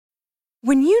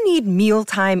When you need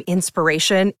mealtime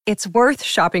inspiration, it's worth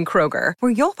shopping Kroger,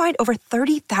 where you'll find over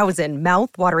 30,000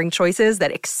 mouth-watering choices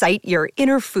that excite your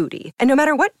inner foodie. And no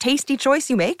matter what tasty choice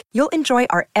you make, you'll enjoy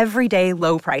our everyday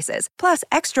low prices, plus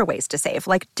extra ways to save,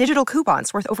 like digital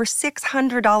coupons worth over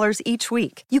 $600 each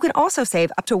week. You can also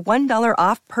save up to $1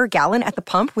 off per gallon at the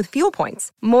pump with fuel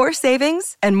points. More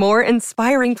savings and more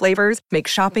inspiring flavors make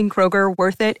shopping Kroger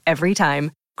worth it every time.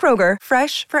 Kroger,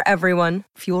 fresh for everyone.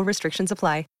 Fuel restrictions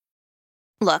apply.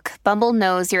 Look, Bumble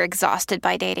knows you're exhausted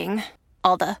by dating.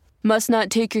 All the, must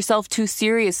not take yourself too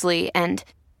seriously, and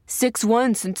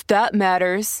 6'1" since that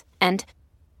matters, and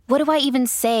what do I even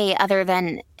say other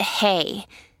than, hey?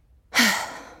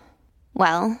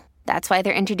 Well, that's why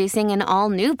they're introducing an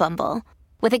all-new Bumble,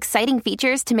 with exciting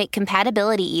features to make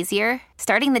compatibility easier,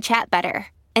 starting the chat better,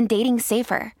 and dating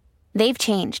safer. They've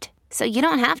changed, so you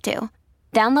don't have to.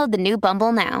 Download the new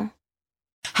Bumble now.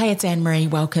 Hey, it's Anne-Marie.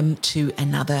 Welcome to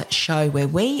another show where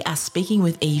we are speaking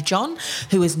with Eve John,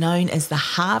 who is known as the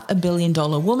 $500 million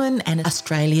woman and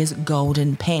Australia's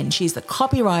golden pen. She's the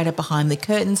copywriter behind the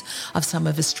curtains of some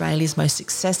of Australia's most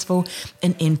successful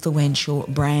and influential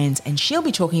brands. And she'll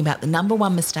be talking about the number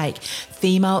one mistake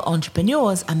female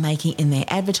entrepreneurs are making in their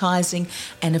advertising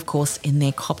and, of course, in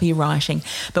their copywriting.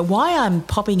 But why I'm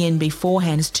popping in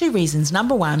beforehand is two reasons.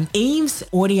 Number one, Eve's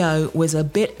audio was a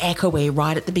bit echoey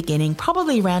right at the beginning,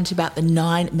 probably around to about the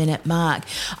 9-minute mark.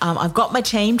 I've got my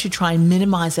team to try and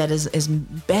minimize that as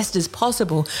best as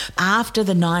possible. After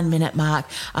the 9-minute mark,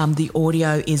 the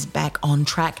audio is back on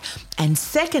track. And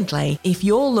secondly, if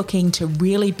you're looking to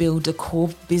really build the core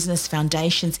business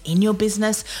foundations in your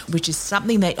business, which is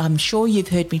something that I'm sure you've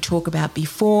heard me talk about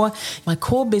before, my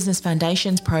core business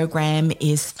foundations program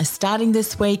is starting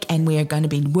this week, and we are going to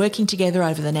be working together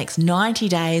over the next 90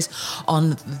 days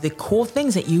on the core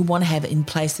things that you want to have in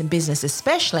place in business,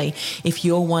 especially if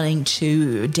you're wanting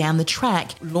to, down the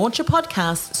track, launch a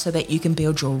podcast so that you can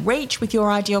build your reach with your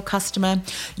ideal customer,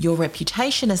 your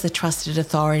reputation as a trusted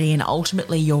authority, and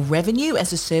ultimately your revenue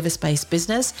as a service-based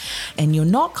business, and you're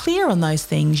not clear on those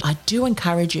things, I do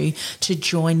encourage you to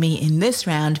join me in this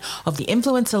round of the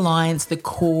Influence Alliance, the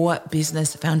Core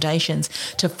Business Foundations.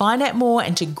 To find out more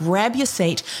and to grab your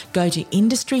seat, go to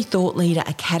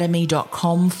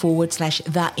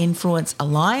industrythoughtleaderacademy.com/The Influence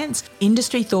Alliance,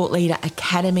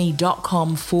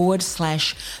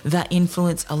 industrythoughtleaderacademy.com/The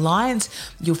Influence Alliance.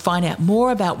 You'll find out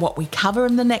more about what we cover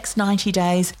in the next 90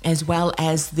 days, as well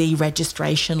as the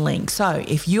registration link. So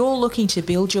if you're looking to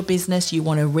build your business, you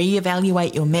want to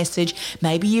reevaluate your message,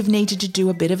 maybe you've needed to do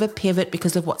a bit of a pivot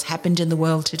because of what's happened in the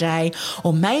world today,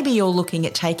 or maybe you're looking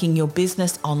at taking your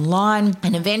business online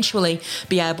and eventually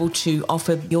be able to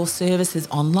offer your services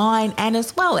online and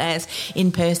as well as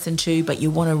in person too, but you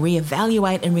want to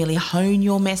reevaluate and really hone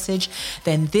your message,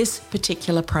 then this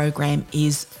particular program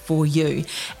is for you.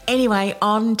 Anyway,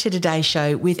 on to today's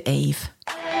show with Eve.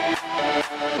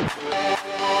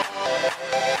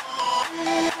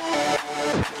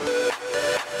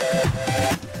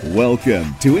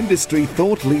 Welcome to Industry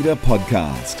Thought Leader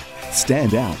Podcast.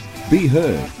 Stand out, be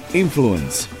heard,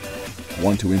 influence.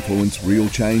 Want to influence real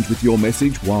change with your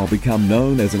message while become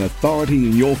known as an authority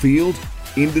in your field?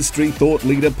 Industry Thought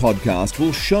Leader Podcast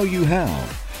will show you how.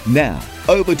 Now,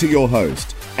 over to your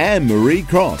host, Anne-Marie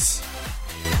Cross.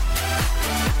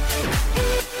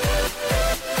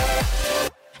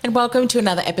 And welcome to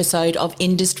another episode of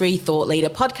Industry Thought Leader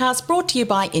Podcast, brought to you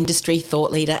by Industry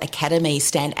Thought Leader Academy.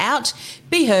 Stand out,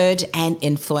 be heard, and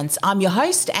influence. I'm your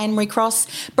host, Anne-Marie Cross,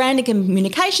 brand and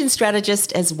communication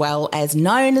strategist, as well as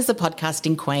known as the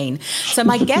podcasting queen. So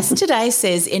my guest today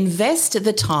says, invest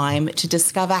the time to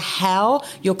discover how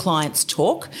your clients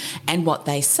talk and what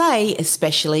they say,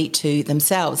 especially to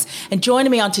themselves. And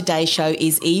joining me on today's show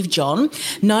is Eve John,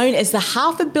 known as the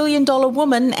 $500 million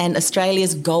woman and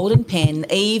Australia's golden pen.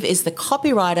 Eve is the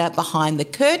copywriter behind the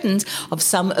curtains of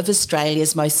some of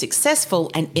Australia's most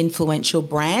successful and influential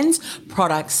brands,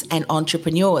 products and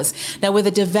entrepreneurs. Now, with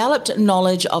a developed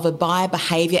knowledge of a buyer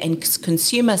behaviour and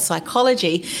consumer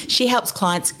psychology, she helps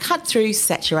clients cut through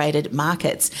saturated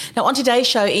markets. Now, on today's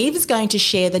show, Eve is going to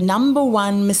share the number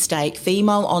one mistake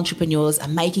female entrepreneurs are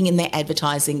making in their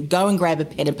advertising. Go and grab a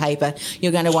pen and paper.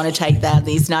 You're going to want to take down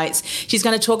these notes. She's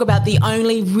going to talk about the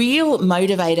only real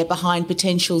motivator behind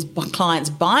potential clients'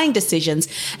 buying decisions,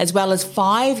 as well as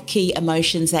 5 key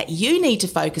emotions that you need to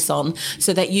focus on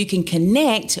so that you can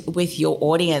connect with your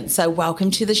audience. So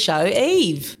welcome to the show,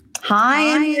 Eve. Hi,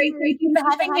 and thank you for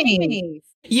having me.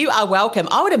 You are welcome.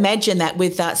 I would imagine that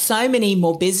with so many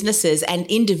more businesses and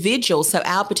individuals, so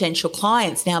our potential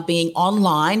clients now being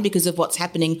online because of what's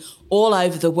happening all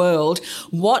over the world,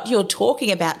 what you're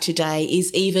talking about today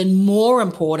is even more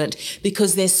important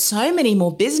because there's so many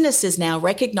more businesses now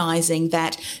recognizing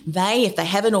that they, if they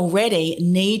haven't already,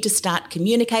 need to start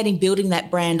communicating, building that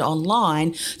brand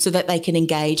online so that they can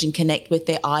engage and connect with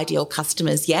their ideal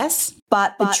customers. Yes?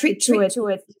 But the trick to it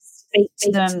is speak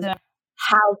to them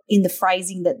how in the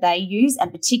phrasing that they use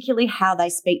and particularly how they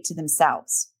speak to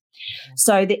themselves.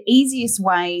 So the easiest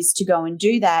ways to go and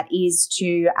do that is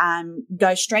to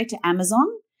go straight to Amazon,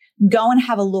 go and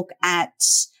have a look at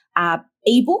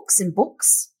ebooks and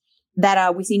books that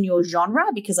are within your genre,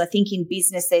 because I think in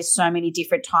business there's so many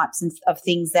different types of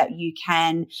things that you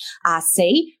can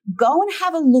see. Go and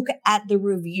have a look at the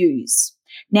reviews.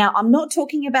 Now, I'm not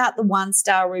talking about the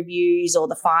 1-star reviews or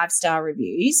the 5-star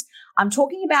reviews. I'm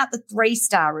talking about the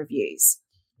 3-star reviews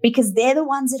because they're the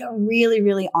ones that are really,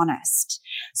 really honest.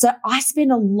 So I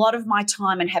spend a lot of my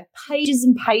time and have pages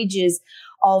and pages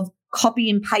of copy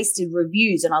and pasted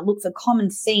reviews, and I look for common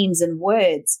themes and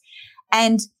words,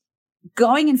 and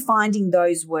going and finding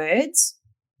those words,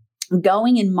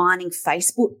 going and mining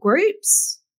Facebook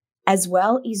groups as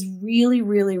well is really,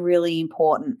 really, really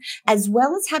important, as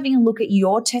well as having a look at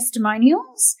your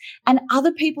testimonials and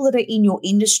other people that are in your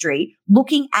industry,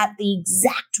 looking at the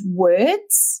exact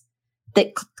words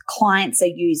that clients are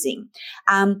using.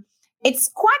 It's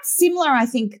quite similar, I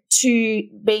think, to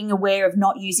being aware of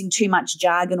not using too much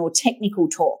jargon or technical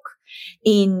talk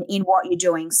in what you're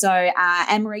doing. So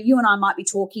Anne-Marie, you and I might be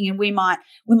talking and we might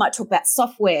talk about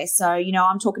software. So,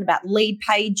 I'm talking about lead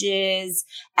pages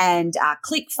and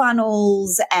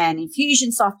ClickFunnels and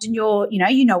Infusionsoft, and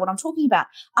you know what I'm talking about.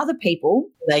 Other people,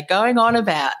 they're going on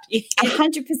about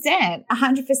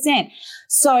 100%.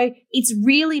 So it's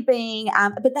really being,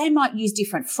 but they might use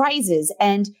different phrases.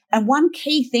 And one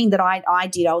key thing that I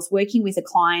did, I was working with a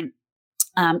client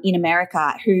in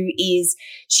America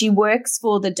she works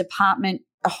for the department.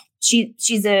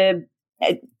 She's a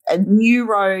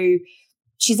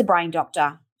brain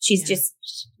doctor. She's just,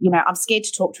 I'm scared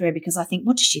to talk to her because I think,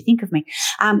 what does she think of me?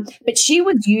 But she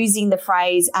was using the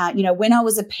phrase, when I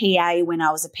was a PA.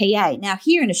 Now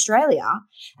here in Australia,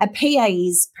 a PA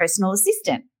is personal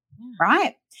assistant,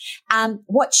 right?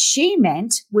 What she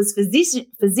meant was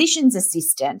physician's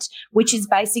assistant, which is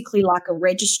basically like a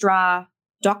registrar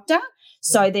doctor.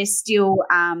 So they're still,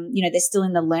 they're still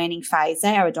in the learning phase.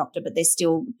 They are a doctor, but they're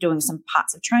still doing some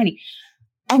parts of training.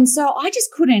 And so I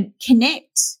just couldn't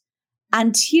connect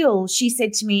until she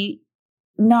said to me,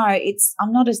 no,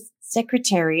 I'm not a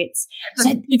secretary. It's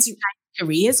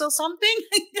careers or something.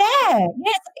 Yeah.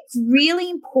 It's really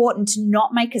important to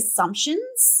not make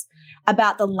assumptions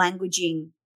about the languaging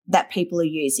that people are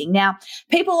using. Now,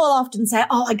 people will often say,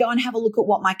 I go and have a look at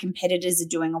what my competitors are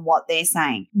doing and what they're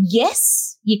saying.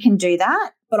 Yes, you can do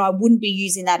that, but I wouldn't be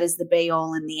using that as the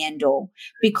be-all and the end-all,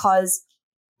 because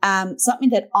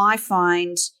something that I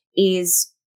find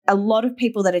is a lot of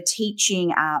people that are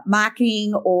teaching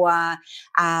marketing or,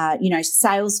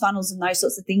 sales funnels and those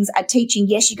sorts of things are teaching,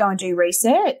 yes, you go and do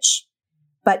research,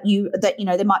 but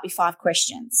there might be 5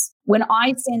 questions. When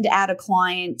I send out a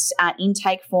client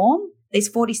intake form, there's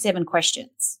 47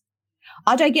 questions.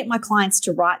 I don't get my clients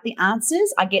to write the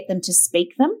answers. I get them to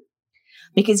speak them,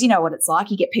 because you know what it's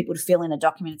like. You get people to fill in a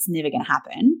document. It's never going to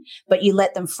happen, but you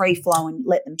let them free flow and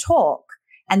let them talk,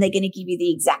 and they're going to give you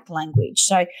the exact language.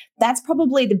 So that's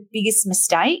probably the biggest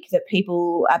mistake that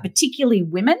people, particularly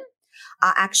women,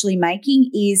 are actually making,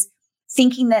 is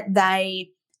thinking that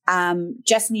they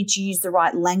just need to use the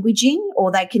right languaging,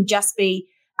 or they can just be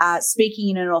speaking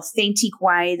in an authentic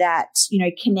way that,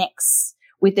 connects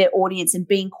with their audience and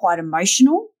being quite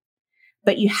emotional.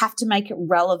 But you have to make it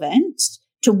relevant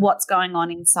to what's going on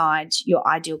inside your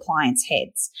ideal clients'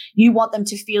 heads. You want them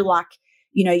to feel like,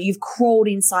 you've crawled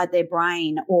inside their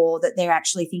brain, or that they're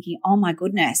actually thinking, oh my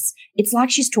goodness, it's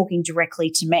like she's talking directly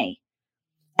to me.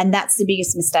 And that's the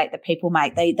biggest mistake that people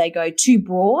make. They go too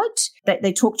broad,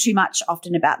 they talk too much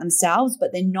often about themselves,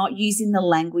 but they're not using the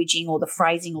languaging or the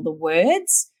phrasing or the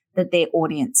words that their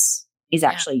audience is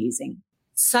actually using.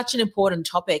 Such an important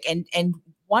topic. And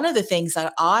one of the things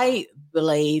that I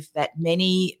believe that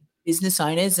many business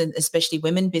owners, and especially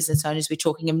women business owners, we're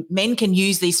talking, and men can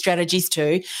use these strategies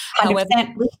too. 100%.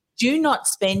 However, we do not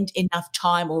spend enough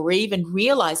time or even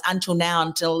realize until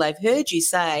they've heard you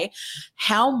say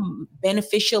how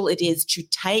beneficial it is to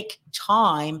take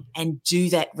time and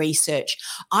do that research.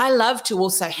 I love to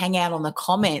also hang out on the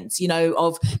comments,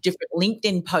 of different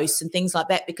LinkedIn posts and things like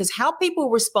that, because how people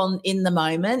respond in the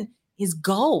moment is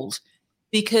gold.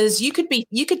 because you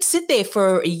could sit there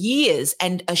for years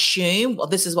and assume, well,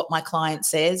 this is what my client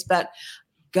says, but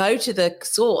go to the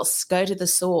source.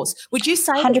 Would you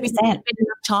say 100%. that we spend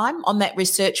enough time on that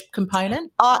research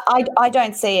component? I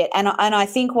don't see it. And I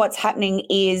think what's happening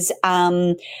is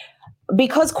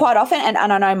because quite often, and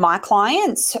I know my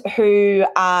clients who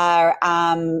are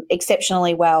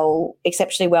exceptionally well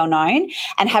known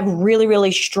and have really,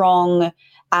 really strong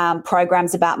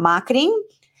programs about marketing,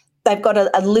 they've got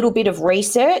a little bit of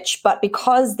research, but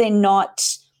because they're not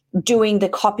doing the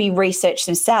copy research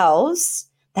themselves,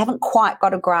 they haven't quite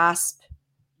got a grasp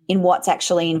in what's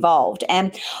actually involved.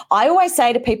 And I always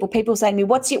say to people say to me,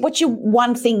 what's your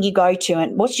one thing you go to,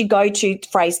 and what's your go-to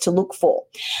phrase to look for?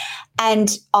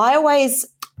 And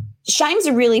shame's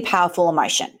a really powerful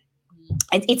emotion.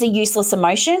 It's a useless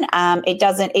emotion.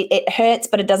 It hurts,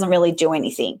 but it doesn't really do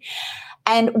anything.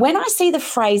 And when I see the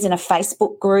phrase in a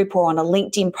Facebook group or on a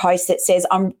LinkedIn post that says,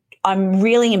 I'm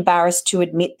really embarrassed to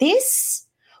admit this,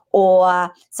 or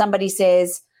somebody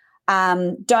says,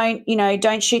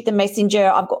 don't shoot the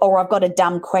messenger, I've got a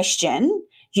dumb question,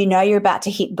 you're about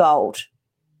to hit gold.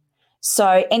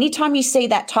 So anytime you see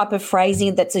that type of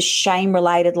phrasing that's a shame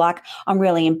related, like I'm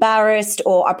really embarrassed,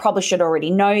 or I probably should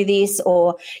already know this,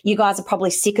 or you guys are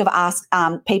probably sick of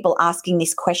people asking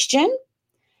this question,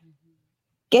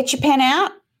 get your pen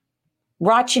out,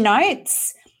 write your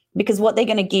notes, because what they're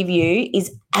going to give you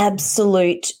is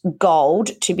absolute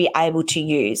gold to be able to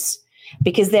use,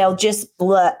 because they'll just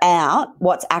blur out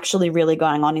what's actually really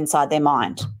going on inside their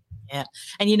mind. Yeah.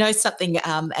 And something,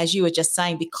 as you were just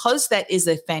saying, because that is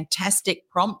a fantastic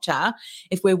prompter,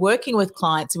 if we're working with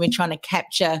clients and we're trying to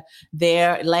capture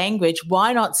their language,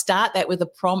 why not start that with a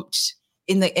prompt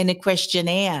in a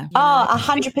questionnaire?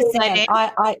 100%.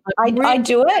 I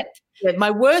do it. My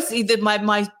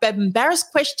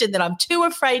embarrassed question that I'm too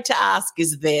afraid to ask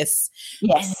is this.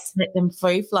 Yes. Let them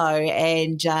free flow,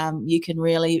 and you can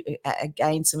really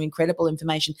gain some incredible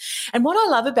information. And what I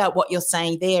love about what you're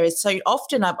saying there is, so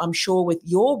often I'm sure with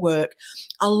your work,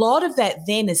 a lot of that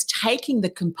then is taking the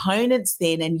components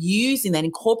then and using that,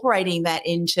 incorporating that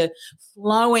into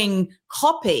flowing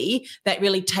copy that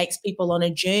really takes people on a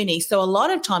journey. So a lot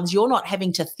of times you're not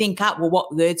having to think up, well,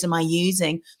 what words am I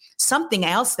using? Something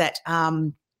else that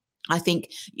I think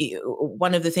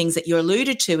one of the things that you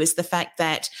alluded to is the fact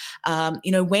that,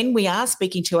 when we are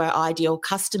speaking to our ideal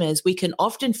customers, we can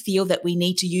often feel that we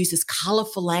need to use this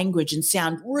colourful language and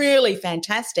sound really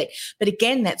fantastic. But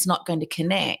again, that's not going to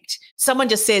connect. Someone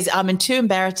just says, I'm too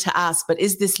embarrassed to ask, but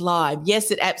is this live?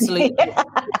 Yes, it absolutely is.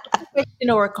 A question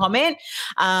or a comment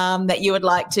that you would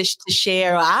like to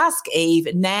share or ask, Eve,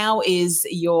 now is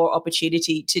your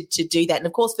opportunity to do that. And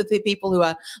of course, for the people who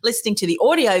are listening to the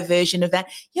audio version of that,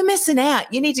 you're missing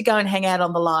out. You need to go and hang out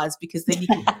on the lives, because then you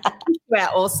can to our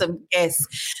awesome guests.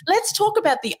 Let's talk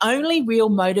about the only real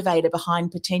motivator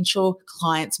behind potential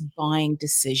clients' buying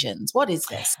decisions. What is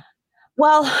this?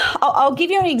 Well, I'll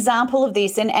give you an example of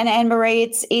this, and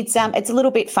Anne-Marie, it's a little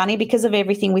bit funny because of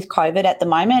everything with COVID at the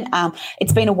moment.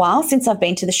 It's been a while since I've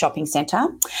been to the shopping centre,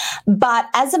 but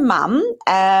as a mum,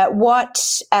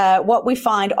 what we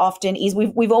find often is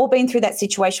we've all been through that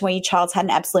situation where your child's had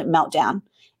an absolute meltdown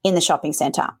in the shopping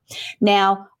centre.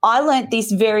 Now, I learnt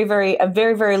this a very,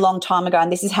 very long time ago,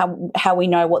 and this is how we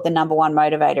know what the number one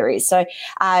motivator is. So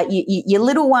your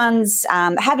little ones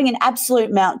having an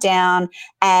absolute meltdown,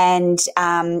 and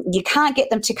you can't get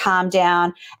them to calm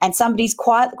down, and somebody's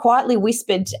quietly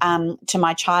whispered to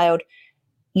my child,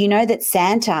 you know that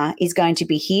Santa is going to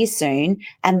be here soon,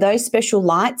 and those special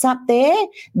lights up there,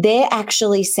 they're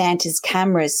actually Santa's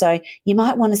cameras. So you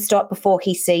might want to stop before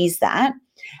he sees that.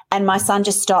 And my son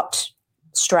just stopped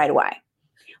straight away,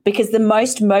 because the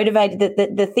most motivated,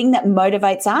 the thing that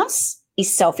motivates us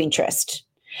is self-interest.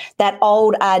 That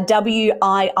old WIIFM,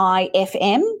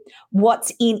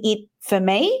 what's in it for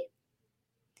me,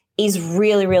 is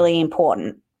really, really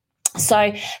important.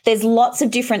 So there's lots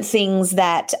of different things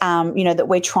that that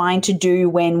we're trying to do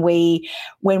when we're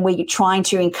trying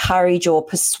to encourage or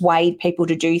persuade people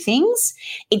to do things.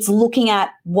 It's looking at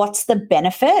what's the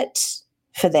benefit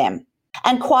for them.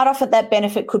 And quite often that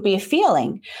benefit could be a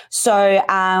feeling. So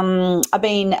I've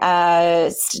been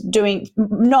doing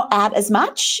not out as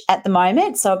much at the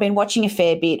moment. So I've been watching a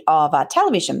fair bit of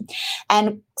television.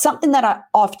 And something that I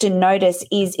often notice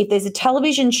is if there's a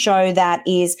television show that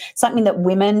is something that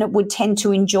women would tend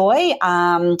to enjoy,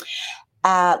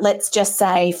 let's just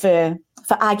say for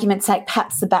argument's sake,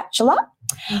 perhaps The Bachelor.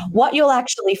 What you'll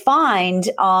actually find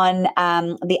on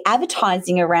the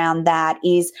advertising around that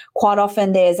is quite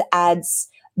often there's ads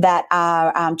that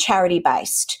are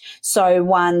charity-based. So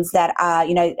ones that are,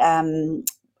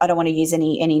 I don't want to use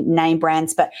any name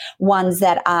brands, but ones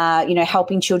that are,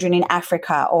 helping children in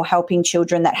Africa or helping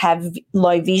children that have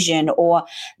low vision or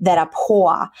that are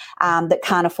poor, that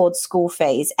can't afford school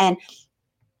fees. And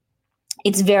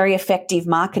it's very effective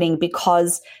marketing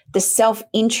because the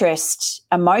self-interest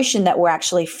emotion that we're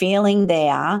actually feeling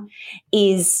there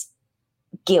is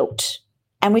guilt.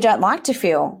 And we don't like to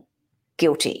feel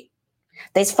guilty.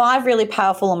 There's 5 really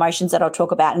powerful emotions that I'll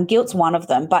talk about, and guilt's one of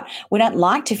them, but we don't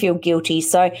like to feel guilty.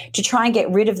 So to try and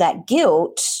get rid of that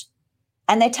guilt,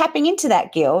 and they're tapping into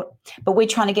that guilt, but we're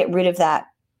trying to get rid of that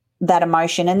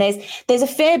emotion. And there's a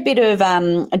fair bit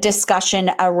of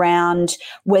discussion around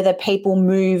whether people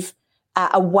move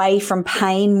away from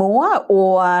pain more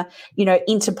or,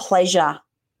 into pleasure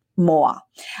more.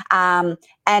 And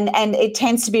it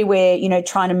tends to be where,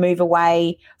 trying to move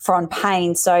away from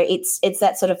pain. So it's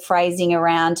that sort of phrasing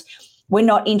around, we're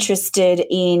not interested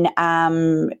in,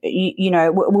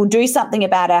 we'll do something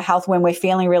about our health when we're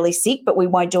feeling really sick, but we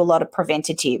won't do a lot of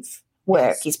preventative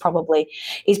work. Yes. is probably,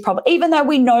 even though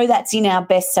we know that's in our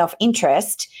best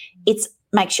self-interest, it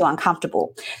makes you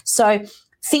uncomfortable. So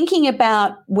thinking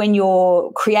about when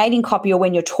you're creating copy or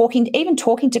when you're talking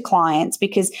to clients,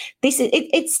 because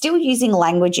it's still using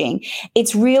languaging.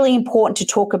 It's really important to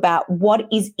talk about what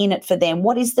is in it for them.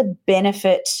 What is the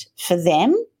benefit for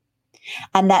them?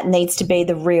 And that needs to be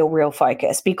the real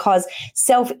focus, because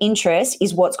self-interest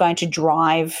is what's going to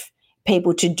drive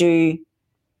people to do,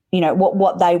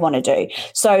 what they want to do.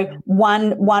 So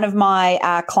one of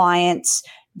my clients,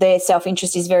 their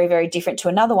self-interest is very, very different to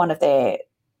another one of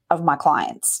my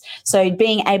clients. So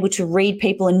being able to read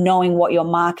people and knowing what your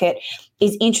market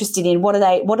is interested in, what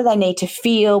do they need to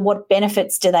feel, what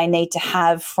benefits do they need to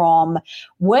have from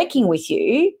working with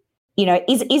you?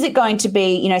 Is it going to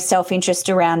be, self-interest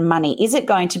around money? Is it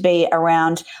going to be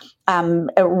around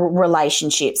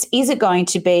relationships? Is it going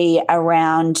to be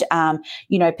around,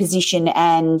 position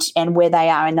and where they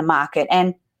are in the market?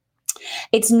 And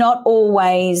it's not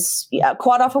always,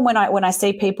 quite often when I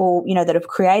see people, that have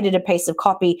created a piece of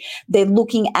copy, they're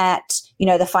looking at,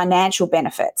 the financial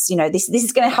benefits. This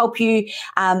is going to help you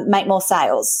make more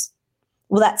sales.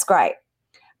 Well, that's great.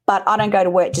 But I don't go to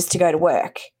work just to go to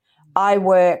work. I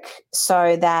work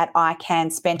so that I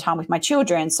can spend time with my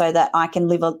children, so that I can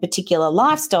live a particular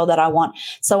lifestyle that I want,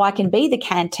 so I can be the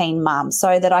canteen mum,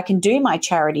 so that I can do my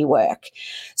charity work.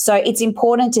 So it's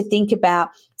important to think about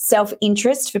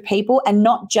self-interest for people and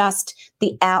not just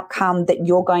the outcome that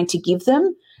you're going to give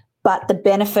them, but the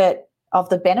benefit of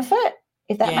the benefit,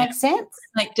 if that makes sense.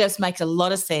 It just makes a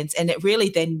lot of sense. And it really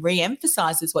then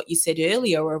re-emphasizes what you said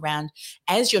earlier around,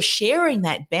 as you're sharing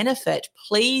that benefit,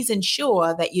 please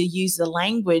ensure that you use the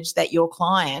language that your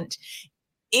client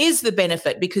is the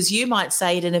benefit, because you might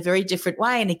say it in a very different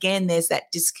way. And again, there's that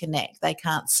disconnect. They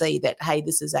can't see that, hey,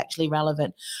 this is actually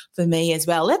relevant for me as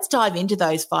well. Let's dive into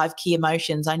those 5 key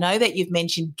emotions. I know that you've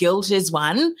mentioned guilt as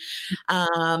one.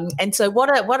 And so what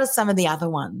are some of the other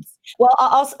ones? Well,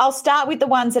 I'll start with the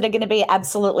ones that are going to be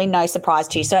absolutely no surprise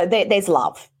to you. So there's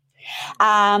love.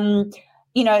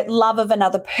 Love of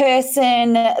another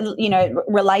person,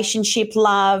 relationship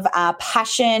love,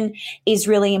 passion is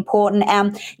really important.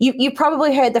 You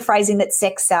probably heard the phrasing that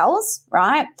sex sells,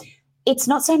 right? It's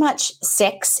not so much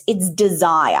sex, it's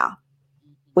desire,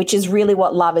 which is really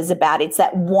what love is about. It's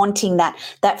that wanting,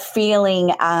 that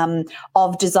feeling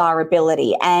of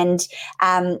desirability, and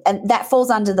that falls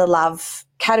under the love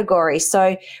category.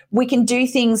 So we can do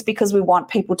things because we want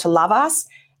people to love us.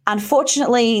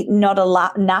 Unfortunately, not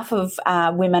enough of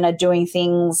women are doing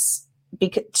things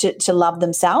to love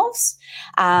themselves,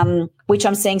 which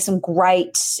I'm seeing some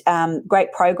great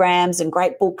programs and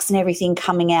great books and everything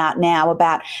coming out now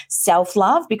about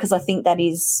self-love, because I think that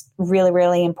is really,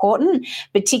 really important,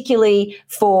 particularly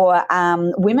for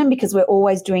women, because we're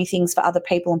always doing things for other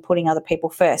people and putting other people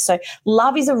first. So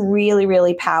love is a really,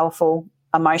 really powerful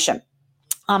emotion.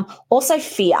 Also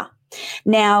fear.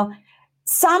 Now,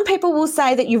 some people will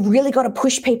say that you've really got to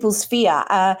push people's fear.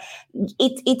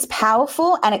 It's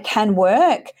powerful and it can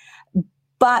work,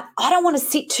 but I don't want to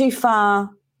sit too far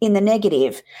in the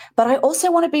negative. But I also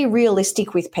want to be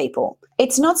realistic with people.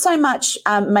 It's not so much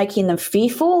making them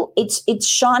fearful. It's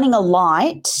shining a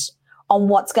light on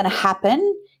what's going to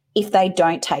happen if they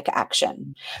don't take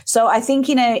action. So I think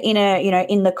in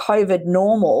the COVID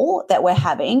normal that we're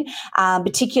having,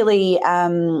 particularly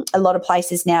a lot of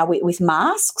places now with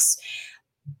masks,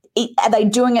 are they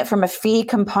doing it from a fear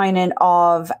component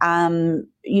of,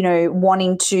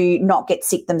 wanting to not get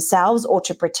sick themselves or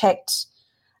to protect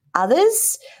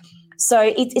others?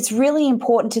 So it's really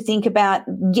important to think about,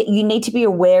 you need to be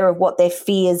aware of what their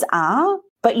fears are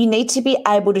but you need to be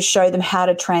able to show them how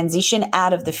to transition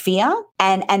out of the fear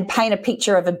and paint a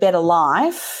picture of a better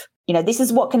life. You know, this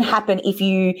is what can happen if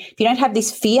you don't have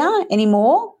this fear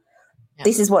anymore. Yep.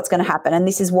 This is what's going to happen. And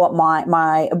this is what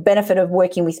my benefit of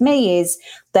working with me is,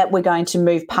 that we're going to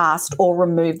move past or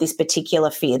remove this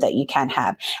particular fear that you can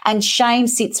have. And shame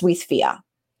sits with fear.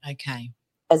 Okay.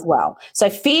 As well. So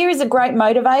fear is a great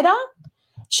motivator.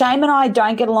 Shame and I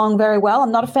don't get along very well.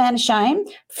 I'm not a fan of shame.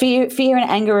 Fear and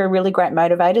anger are really great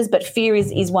motivators, but fear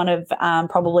is one of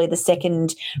probably the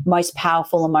second most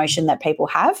powerful emotion that people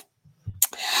have.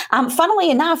 Funnily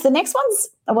enough, the next one's,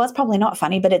 well, it's probably not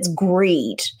funny, but it's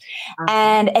greed.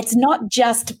 And it's not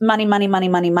just money.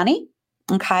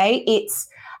 Okay. It's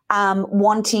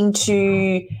wanting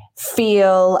to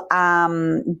feel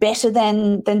better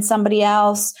than somebody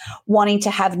else, wanting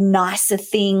to have nicer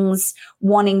things,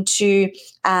 wanting to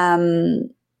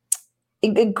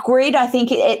greed. I think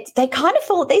they kind of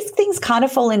fall. These things kind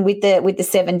of fall in with the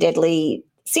 7 deadly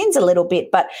sins a little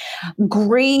bit, but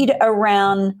greed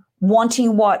around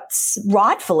wanting what's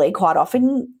rightfully quite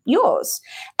often yours.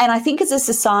 And I think as a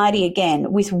society,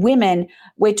 again, with women,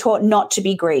 we're taught not to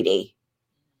be greedy.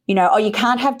 You know, you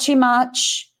can't have too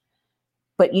much,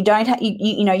 but you don't have,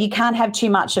 you can't have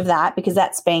too much of that because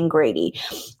that's being greedy.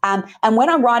 And when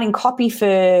I'm writing copy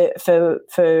for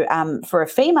a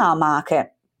female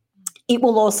market, it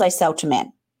will also sell to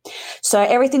men. So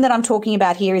everything that I'm talking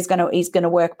about here is going to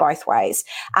work both ways,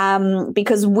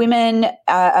 because women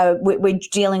we're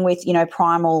dealing with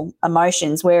primal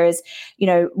emotions, whereas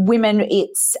women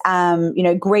it's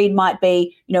greed might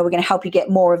be we're going to help you get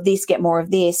more of this,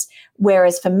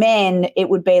 whereas for men it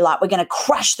would be like we're going to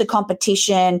crush the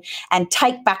competition and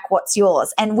take back what's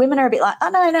yours, and women are a bit like, oh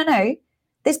no,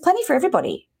 there's plenty for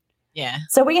everybody. Yeah.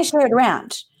 So we're going to share it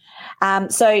around.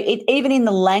 So even in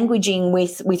the languaging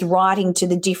with writing to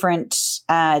the different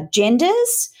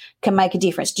genders can make a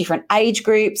difference, different age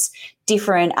groups,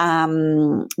 different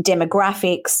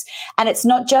demographics. And it's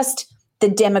not just the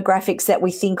demographics that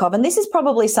we think of. And this is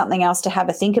probably something else to have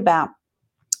a think about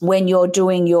when you're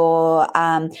doing your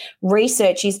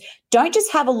research, is don't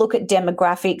just have a look at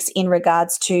demographics in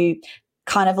regards to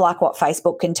kind of like what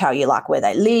Facebook can tell you, like where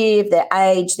they live, their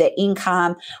age, their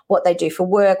income, what they do for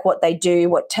work, what they do,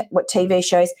 what TV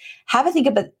shows. Have a think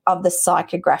of the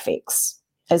psychographics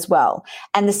as well.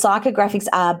 And the psychographics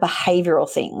are behavioural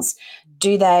things.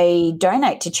 Do they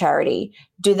donate to charity?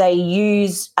 Do they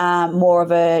use more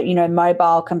of a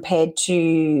mobile compared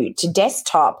to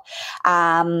desktop?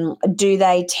 Do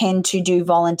they tend to do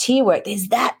volunteer work? There's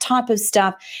that type of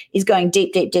stuff is going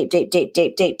deep down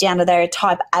to their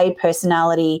type A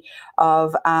personality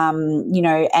of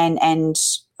and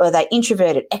are they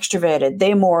introverted, extroverted?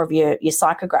 They're more of your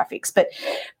psychographics. But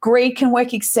greed can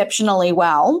work exceptionally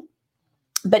well,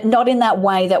 but not in that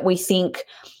way that we think.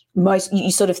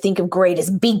 You sort of think of greed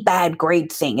as big bad greed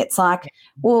thing. It's like,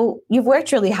 well, you've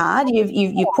worked really hard.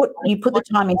 You put the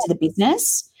time into the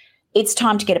business. It's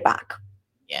time to get it back.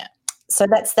 Yeah. So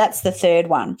that's the third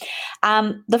one.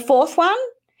 The fourth one,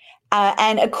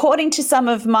 and according to some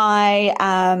of my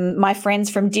my friends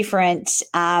from different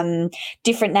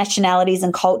nationalities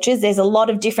and cultures, there's a lot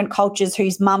of different cultures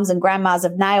whose mums and grandmas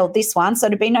have nailed this one. So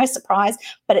to be no surprise,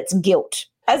 but it's guilt.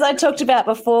 As I talked about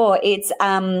before, it's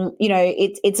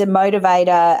it's a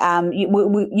motivator.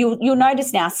 You'll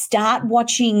notice now. Start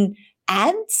watching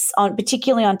ads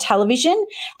particularly on television,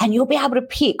 and you'll be able to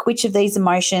pick which of these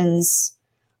emotions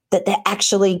that they're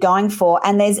actually going for.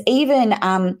 And there's even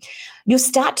you'll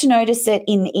start to notice it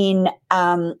in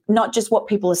not just what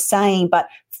people are saying, but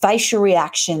facial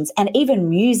reactions and even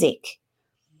music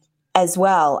as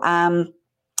well.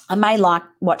 I may like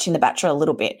watching The Bachelor a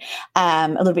little bit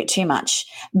too much,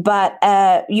 but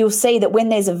you'll see that when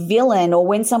there's a villain or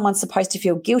when someone's supposed to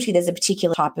feel guilty, there's a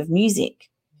particular type of music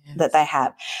that they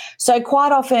have. So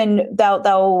quite often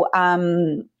they'll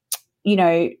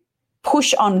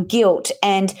push on guilt,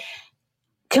 and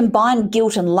combine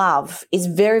guilt and love is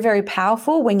very, very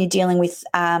powerful when you're dealing with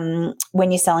when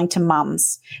you're selling to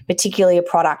mums, particularly a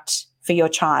product for your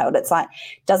child. It's like,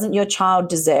 doesn't your child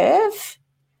deserve?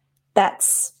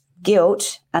 That's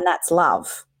guilt, and that's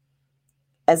love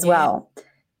as well.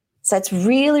 So it's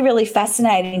really, really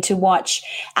fascinating to watch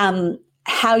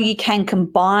how you can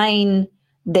combine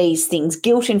these things.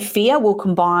 Guilt and fear will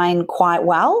combine quite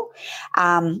well.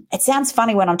 It sounds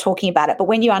funny when I'm talking about it, but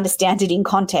when you understand it in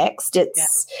context,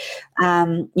 it's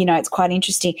it's quite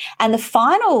interesting. And the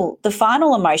final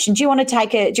emotion. Do you want to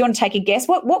take a guess?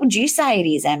 What would you say it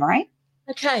is, Anne-Marie?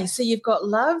 Okay, so you've got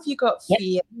love, you've got Yep.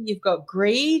 fear, you've got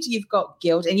greed, you've got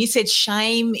guilt, and you said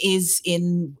shame is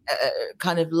in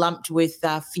kind of lumped with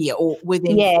fear or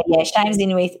within. Yeah, shame's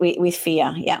in with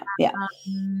fear. Yeah.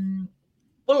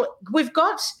 Well, we've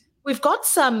got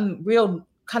some real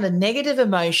kind of negative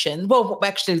emotion. Well,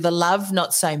 actually, the love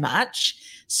not so much.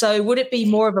 So, would it be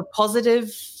more of a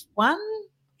positive one?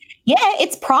 Yeah,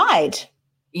 it's pride.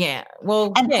 Yeah.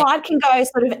 Well, and pride can go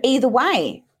sort of either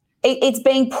way. It's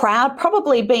being proud,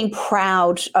 probably being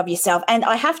proud of yourself. And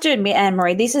I have to admit,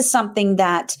 Anne-Marie, this is something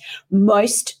that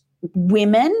most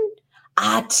women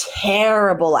are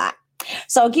terrible at.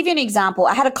 So I'll give you an example.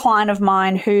 I had a client of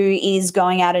mine who is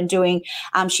going out and doing,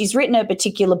 she's written a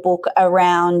particular book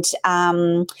around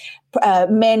men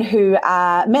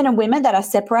and women that are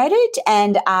separated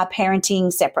and are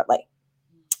parenting separately.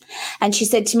 And she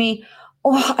said to me,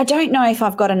 "Oh, I don't know if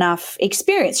I've got enough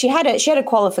experience." She had a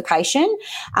qualification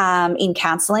in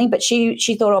counselling, but she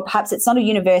thought, "Oh, perhaps it's not a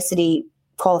university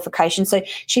qualification." So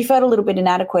she felt a little bit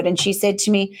inadequate, and she said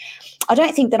to me, "I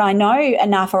don't think that I know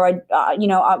enough, or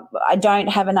I don't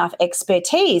have enough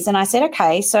expertise." And I said,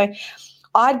 "Okay." So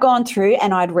I'd gone through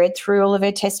and I'd read through all of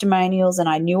her testimonials, and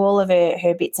I knew all of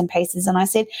her bits and pieces. And I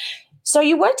said, "So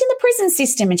you worked in the prison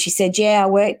system?" And she said, "Yeah, I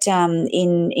worked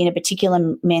in a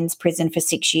particular men's prison for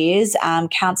 6 years,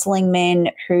 counselling men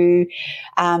who,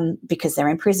 because they're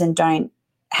in prison, don't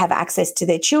have access to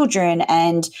their children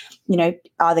and,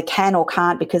 either can or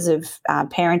can't because of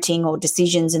parenting or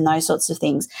decisions and those sorts of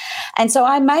things." And so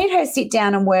I made her sit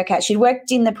down and work out. She'd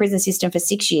worked in the prison system for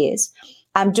 6 years,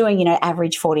 doing,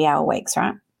 average 40-hour weeks,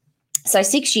 right? So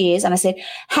 6 years. And I said,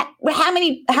 how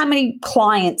many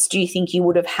clients do you think you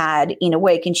would have had in a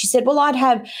week? And she said, "Well, I'd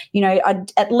have,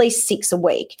 I'd at least 6 a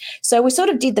week." So we sort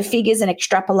of did the figures and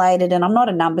extrapolated, and I'm not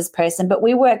a numbers person, but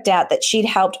we worked out that she'd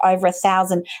helped over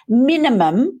 1,000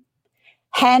 minimum.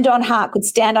 Hand on heart, could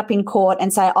stand up in court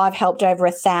and say, "I've helped over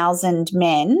 1,000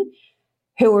 men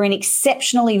who were in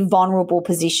exceptionally vulnerable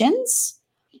positions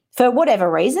for whatever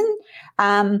reason,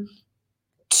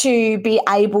 to be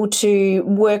able to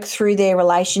work through their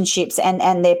relationships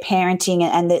and their parenting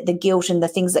and the guilt and the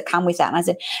things that come with that." And I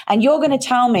said, "And you're going to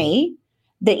tell me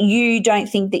that you don't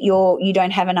think that you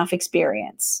don't have enough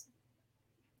experience?"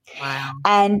 Wow.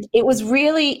 And it was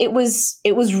really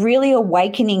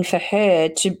awakening for her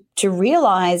to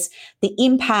realize the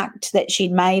impact that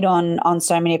she'd made on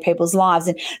so many people's lives.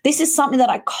 And this is something that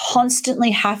I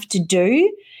constantly have to do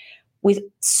with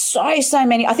so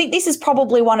many. I think this is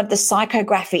probably one of the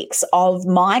psychographics of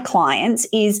my clients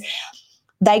is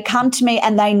they come to me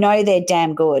and they know they're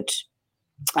damn good.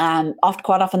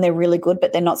 Quite often they're really good,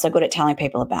 but they're not so good at telling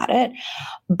people about it.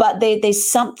 But there's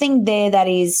something there that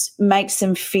makes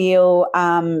them feel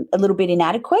a little bit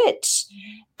inadequate.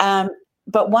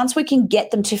 But once we can get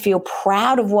them to feel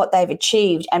proud of what they've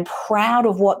achieved and proud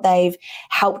of what they've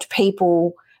helped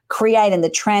people create and the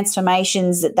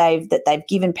transformations that they've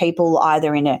given people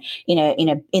either in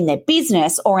their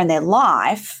business or in their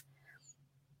life,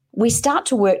 we start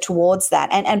to work towards that.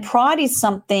 And pride is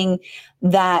something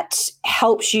that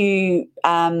helps you,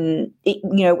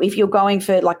 if you're going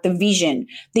for like the vision,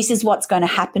 this is what's going to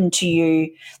happen to you.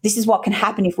 This is what can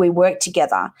happen if we work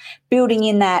together, building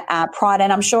in that pride.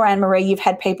 And I'm sure, Anne-Marie, you've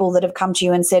had people that have come to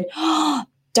you and said, "Oh,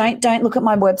 don't look at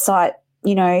my website.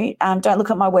 Don't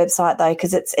look at my website though,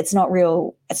 because it's not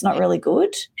real. It's not really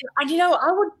good." And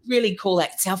I would really call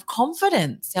that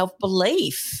self-confidence,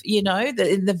 self-belief. In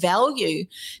the value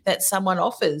that someone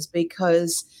offers,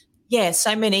 because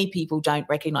so many people don't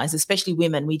recognize, especially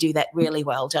women. We do that really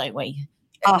well, don't we?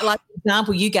 Oh. Like the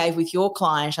example you gave with your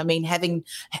client. I mean, having,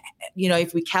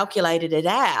 if we calculated it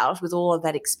out with all of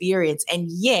that experience, and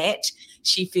yet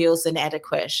she feels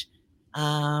inadequate.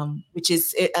 Which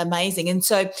is amazing. And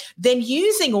so then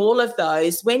using all of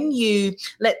those, when you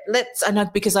I know,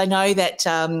 because I know that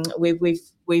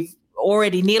we've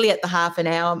already nearly at the half an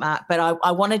hour mark, but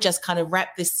I want to just kind of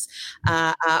wrap this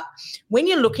up. When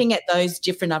you're looking at those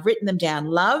different, I've written them down: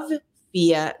 love,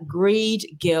 fear,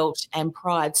 greed, guilt, and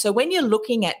pride. So when you're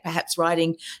looking at perhaps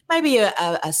writing maybe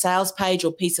a sales page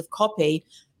or piece of copy,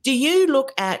 do you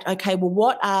look at, okay, well,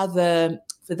 what are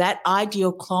for that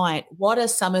ideal client, what are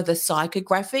some of the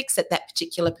psychographics that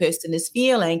particular person is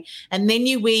feeling? And then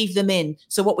you weave them in.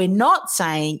 So what we're not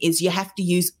saying is you have to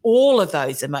use all of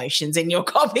those emotions in your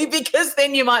copy, because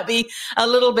then you might be a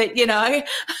little bit,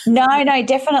 No,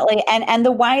 definitely. And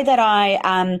the way that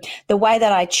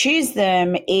I choose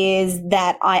them is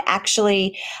that I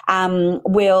actually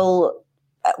will,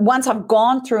 once I've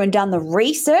gone through and done the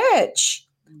research,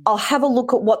 I'll have a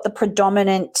look at what the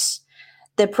predominant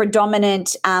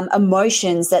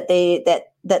emotions that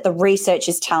the research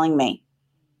is telling me.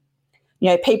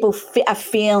 People are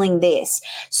feeling this.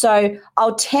 So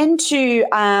I'll tend to,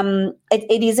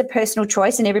 it is a personal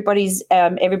choice, and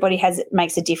everybody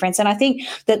makes a difference. And I think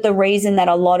that the reason that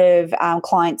a lot of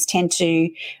clients tend to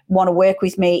want to work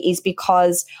with me is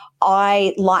because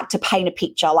I like to paint a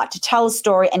picture. I like to tell a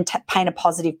story and paint a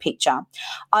positive picture.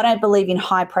 I don't believe in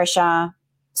high pressure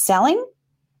selling.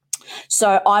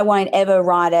 So I won't ever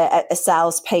write a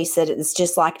sales piece that it's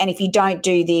just like, and if you don't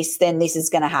do this, then this is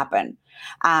going to happen.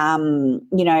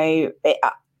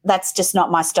 That's just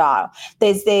not my style.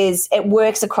 It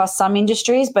works across some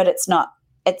industries, but it's not.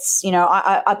 It's,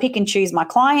 I pick and choose my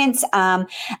clients, and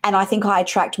I think I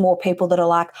attract more people that are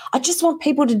like, I just want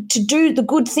people to do the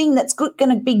good thing that's going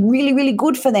to be really, really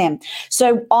good for them.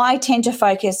 So I tend to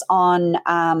focus on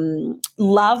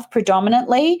love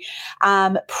predominantly,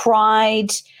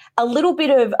 pride, a little bit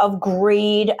of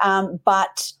greed,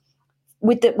 but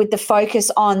with the focus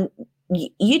on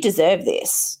you deserve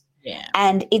this. Yeah.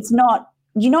 And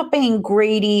you're not being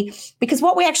greedy, because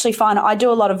what we actually find, I do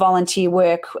a lot of volunteer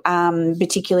work,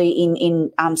 particularly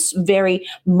in very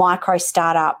micro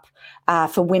startup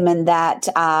for women that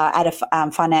are at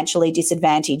a financially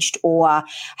disadvantaged or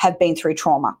have been through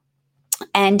trauma.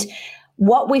 And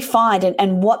what we find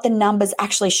and what the numbers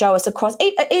actually show us across,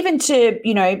 even to,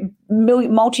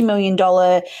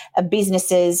 multi-million-dollar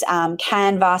businesses,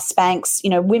 Canva, Spanx,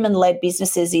 women-led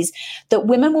businesses, is that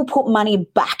women will put money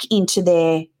back into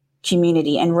their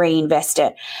community and reinvest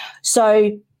it.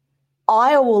 So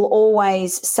I will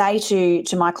always say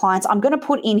to my clients, I'm going to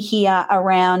put in here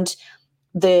around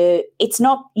you're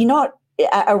not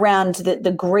around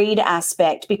the greed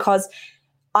aspect, because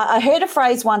I heard a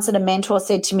phrase once that a mentor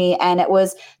said to me, and it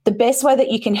was, the best way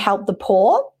that you can help the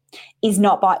poor is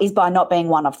by not being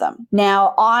one of them.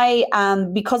 Now, I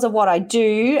because of what I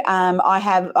do,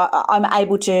 I'm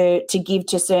able to give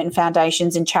to certain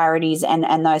foundations and charities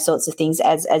and those sorts of things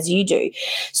as you do.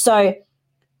 So,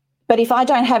 but if I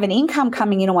don't have an income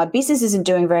coming in or my business isn't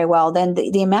doing very well, then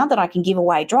the amount that I can give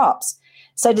away drops.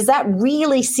 So does that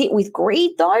really sit with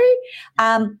greed though?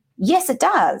 Yes, it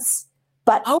does.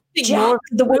 But I would think more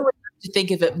to think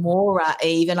of it more,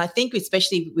 Eve, and I think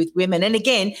especially with women, and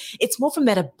again, it's more from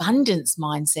that abundance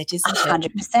mindset, isn't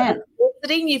it? 100%.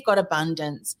 You've got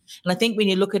abundance. And I think when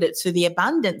you look at it through the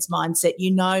abundance mindset,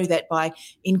 you know that by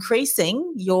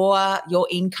increasing your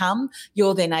income,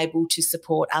 you're then able to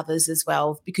support others as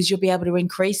well, because you'll be able to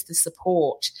increase the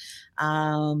support.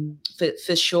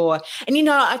 For sure. And,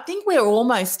 I think we're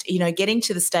almost, getting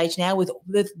to the stage now with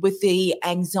the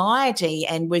anxiety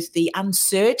and with the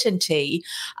uncertainty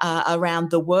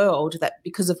around the world, that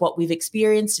because of what we've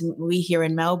experienced, and we here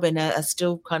in Melbourne are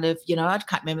still kind of, I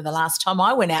can't remember the last time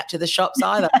I went out to the shops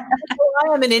either.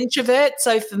 I am an introvert.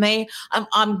 So for me,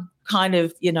 I'm kind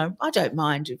of, I don't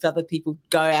mind if other people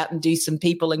go out and do some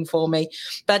peopling for me.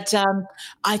 But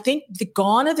I think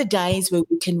gone are the days where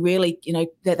we can really,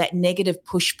 that negative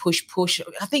push.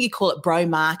 I think you call it bro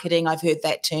marketing. I've heard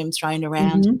that term thrown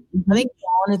around. Mm-hmm. I think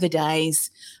gone are the days,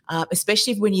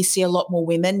 especially when you see a lot more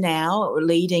women now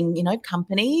leading,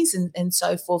 companies and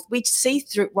so forth. We see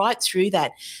right through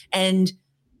that. And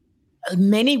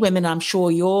many women, I'm sure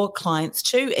your clients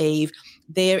too, Eve,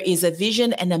 there is a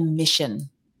vision and a mission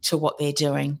to what they're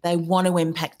doing. They want to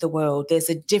impact the world.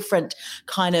 There's a different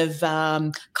kind of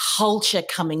culture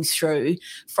coming through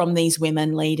from these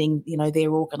women leading,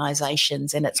 their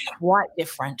organisations, and it's quite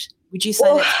different. Would you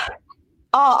say that?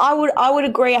 Oh, I would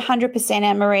agree 100%,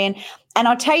 Anne-Marie. And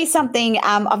I'll tell you something.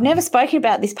 I've never spoken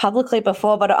about this publicly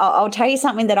before, but I'll tell you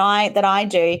something that I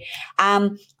do.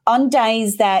 On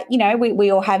days that, we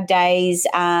all have days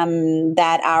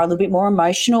that are a little bit more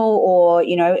emotional, or,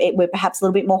 we're perhaps a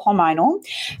little bit more hormonal.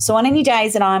 So on any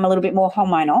days that I'm a little bit more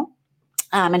hormonal,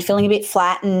 and feeling a bit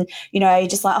flat and,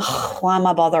 just like, oh, why am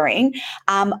I bothering?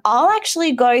 I'll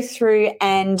actually go through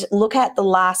and look at the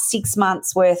last 6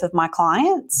 months worth of my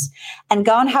clients and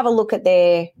go and have a look at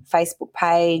their Facebook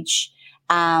page,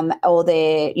 or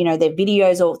their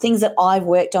videos or things that I've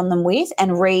worked on them with,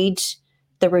 and read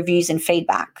the reviews and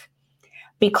feedback.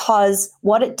 Because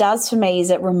what it does for me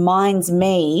is it reminds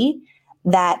me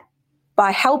that by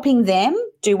helping them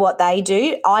do what they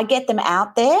do, I get them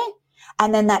out there,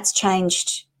 and then that's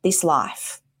changed this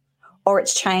life, or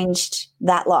it's changed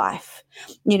that life.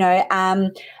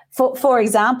 For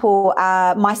example,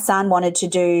 my son wanted to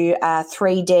do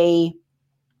 3D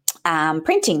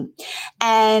printing.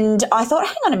 And I thought,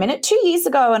 hang on a minute, 2 years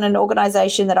ago in an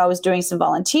organisation that I was doing some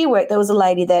volunteer work, there was a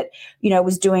lady that,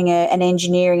 was doing an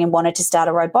engineering and wanted to start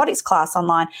a robotics class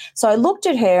online. So I looked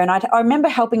at her, and I remember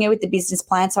helping her with the business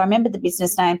plan. So I remember the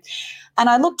business name, and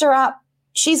I looked her up,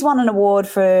 she's won an award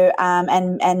for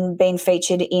and been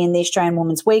featured in the Australian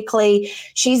Woman's Weekly.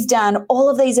 She's done all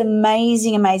of these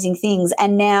amazing, amazing things.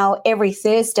 And now every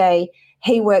Thursday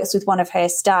he works with one of her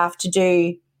staff to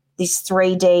do this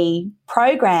 3D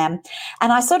program.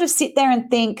 And I sort of sit there and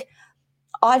think,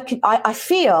 I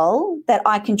feel that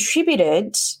I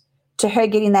contributed to her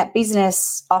getting that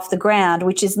business off the ground,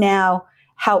 which is now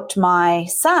helped my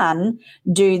son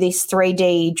do this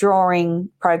 3D drawing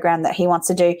program that he wants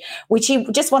to do, which he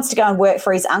just wants to go and work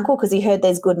for his uncle because he heard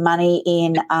there's good money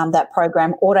in that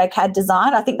program, AutoCAD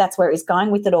design. I think that's where he's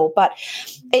going with it all. But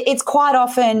it's quite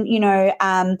often,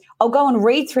 I'll go and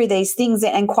read through these things,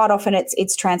 and quite often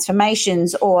it's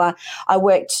transformations. Or I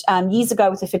worked years ago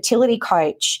with a fertility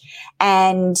coach,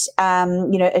 and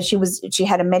she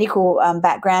had a medical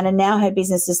background, and now her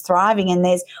business is thriving, and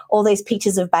there's all these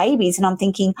pictures of babies, and I'm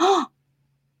thinking,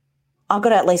 I've got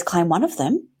to at least claim one of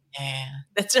them. Yeah,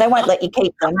 they won't let you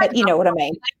keep them, but you know what I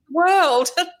mean.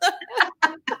 World.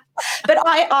 But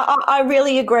I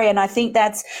really agree, and I think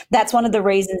that's one of the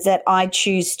reasons that I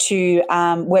choose to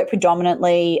work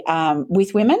predominantly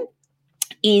with women,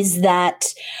 is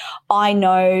that I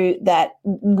know that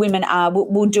women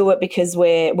will do it because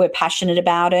we're passionate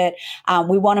about it.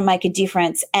 We want to make a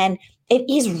difference, and it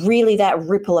is really that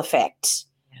ripple effect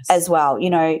as well.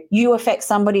 You affect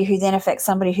somebody who then affects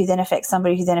somebody who then affects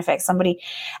somebody who then affects somebody.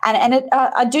 And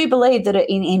I do believe that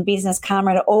in business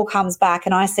karma, it all comes back,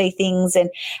 and I see things and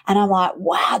I'm like,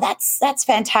 wow, that's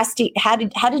fantastic. How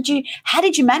did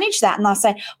you manage that? And I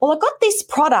say, well, I got this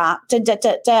product,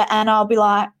 and I'll be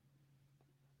like,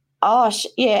 oh,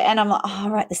 yeah. And I'm like, oh,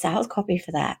 I'll write the sales copy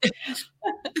for that.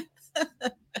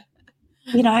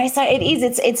 So it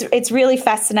is, it's really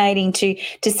fascinating to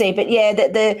see. But yeah,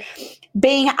 the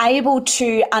being able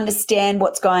to understand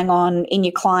what's going on in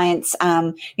your clients,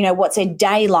 what's her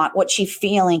day like, what's she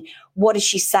feeling, what is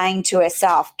she saying to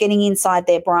herself, getting inside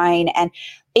their brain. And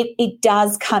it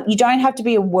does come, you don't have to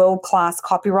be a world-class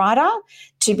copywriter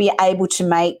to be able to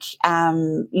make,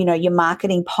 your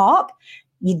marketing pop.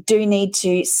 You do need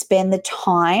to spend the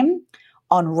time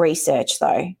on research,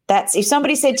 though. That's, if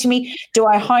somebody said to me, do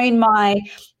I hone my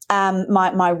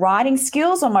my writing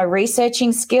skills or my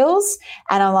researching skills?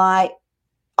 And I'm like,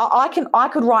 I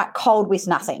could write cold with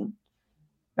nothing,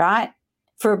 right,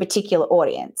 for a particular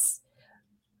audience.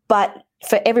 But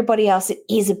for everybody else, it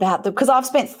is about because I've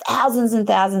spent thousands and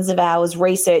thousands of hours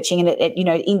researching it,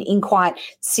 in quite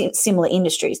similar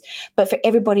industries. But for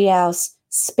everybody else,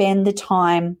 spend the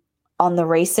time on the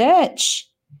research,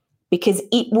 because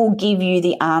it will give you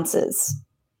the answers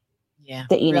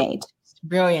that you need.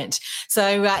 Brilliant.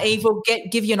 So, Eve, we'll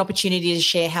give you an opportunity to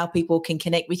share how people can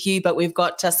connect with you, but we've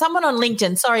got someone on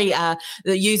LinkedIn,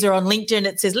 the user on LinkedIn.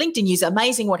 It says, LinkedIn user,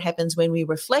 amazing what happens when we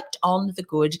reflect on the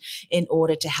good in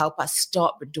order to help us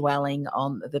stop dwelling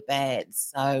on the bad.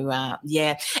 So,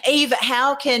 Eve,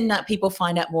 how can people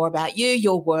find out more about you,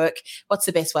 your work? What's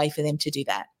the best way for them to do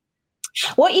that?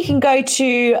 Well, you can go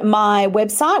to my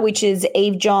website, which is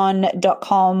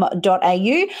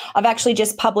evejohn.com.au. I've actually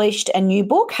just published a new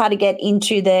book, How to Get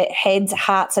into the Heads,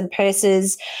 Hearts and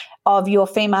Purses of Your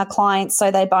Female Clients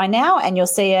so they buy now, and you'll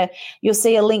see a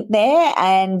link there,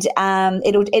 and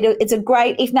it's a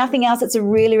great, if nothing else, it's a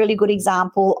really, really good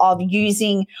example of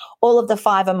using all of the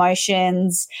 5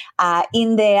 emotions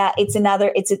in there. It's an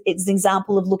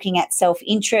example of looking at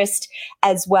self-interest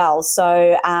as well.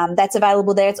 So that's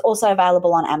available there. It's also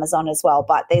available on Amazon as well.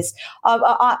 But there's,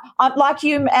 I'm like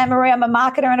you, Anne-Marie, I'm a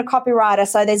marketer and a copywriter,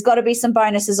 so there's got to be some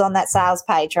bonuses on that sales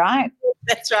page, right?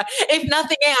 That's right. If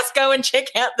nothing else, go and check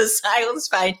out the sales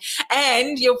page,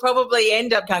 and you'll probably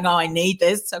end up going, oh, I need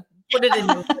this. So put it in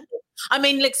your I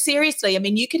mean, look, seriously,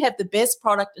 you could have the best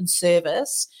product and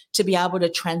service to be able to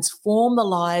transform the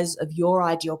lives of your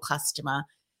ideal customer.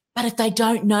 But if they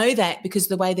don't know that, because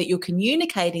the way that you're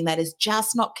communicating that is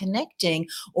just not connecting,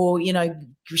 or,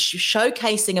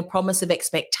 showcasing a promise of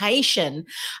expectation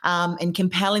and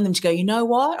compelling them to go, you know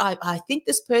what, I think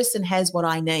this person has what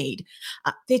I need.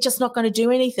 They're just not going to do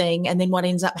anything. And then what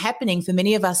ends up happening for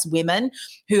many of us women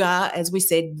who are, as we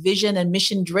said, vision and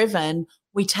mission driven,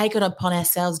 we take it upon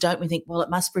ourselves, don't we? Think, well, it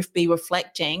must be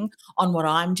reflecting on what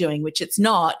I'm doing, which it's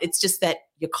not. It's just that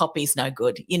your copy's no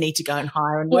good. You need to go and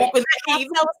hire and work with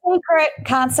it.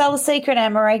 Can't sell a secret,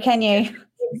 Anne-Marie, can you?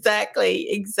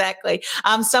 Exactly.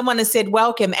 Someone has said,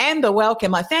 welcome. Amber,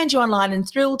 welcome. I found you online and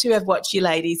thrilled to have watched you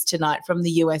ladies tonight from the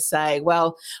USA.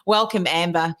 Well, welcome,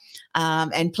 Amber.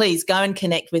 And please go and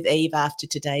connect with Eve after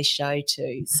today's show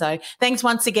too. So thanks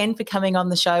once again for coming on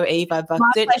the show, Eve. My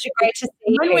pleasure. Great to see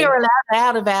you. When we're allowed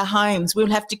out of our homes, we'll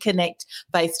have to connect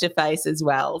face to face as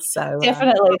well. So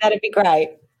definitely. That'd be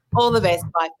great. All the best.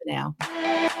 Bye for now.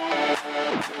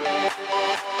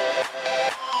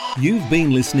 You've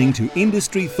been listening to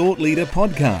Industry Thought Leader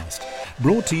Podcast,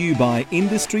 brought to you by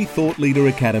Industry Thought Leader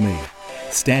Academy.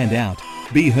 Stand out,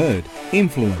 be heard,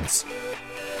 influence.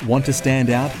 Want to stand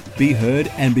out, be heard,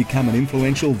 and become an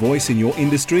influential voice in your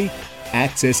industry?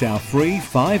 Access our free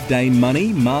 5-day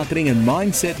money, marketing and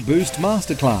mindset boost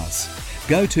masterclass.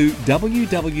 Go to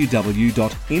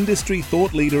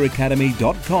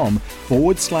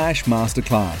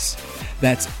www.industrythoughtleaderacademy.com/masterclass.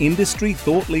 That's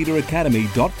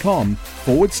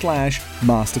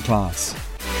industrythoughtleaderacademy.com/masterclass.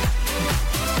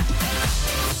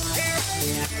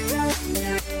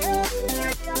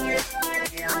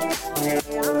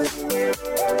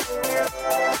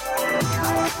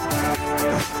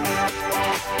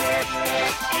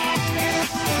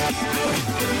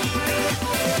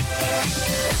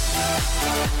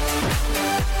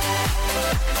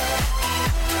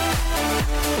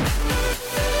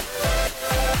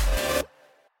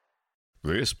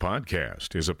 This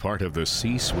podcast is a part of the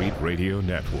C-Suite Radio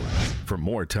Network. For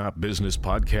more top business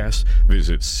podcasts,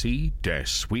 visit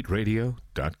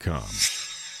c-suiteradio.com.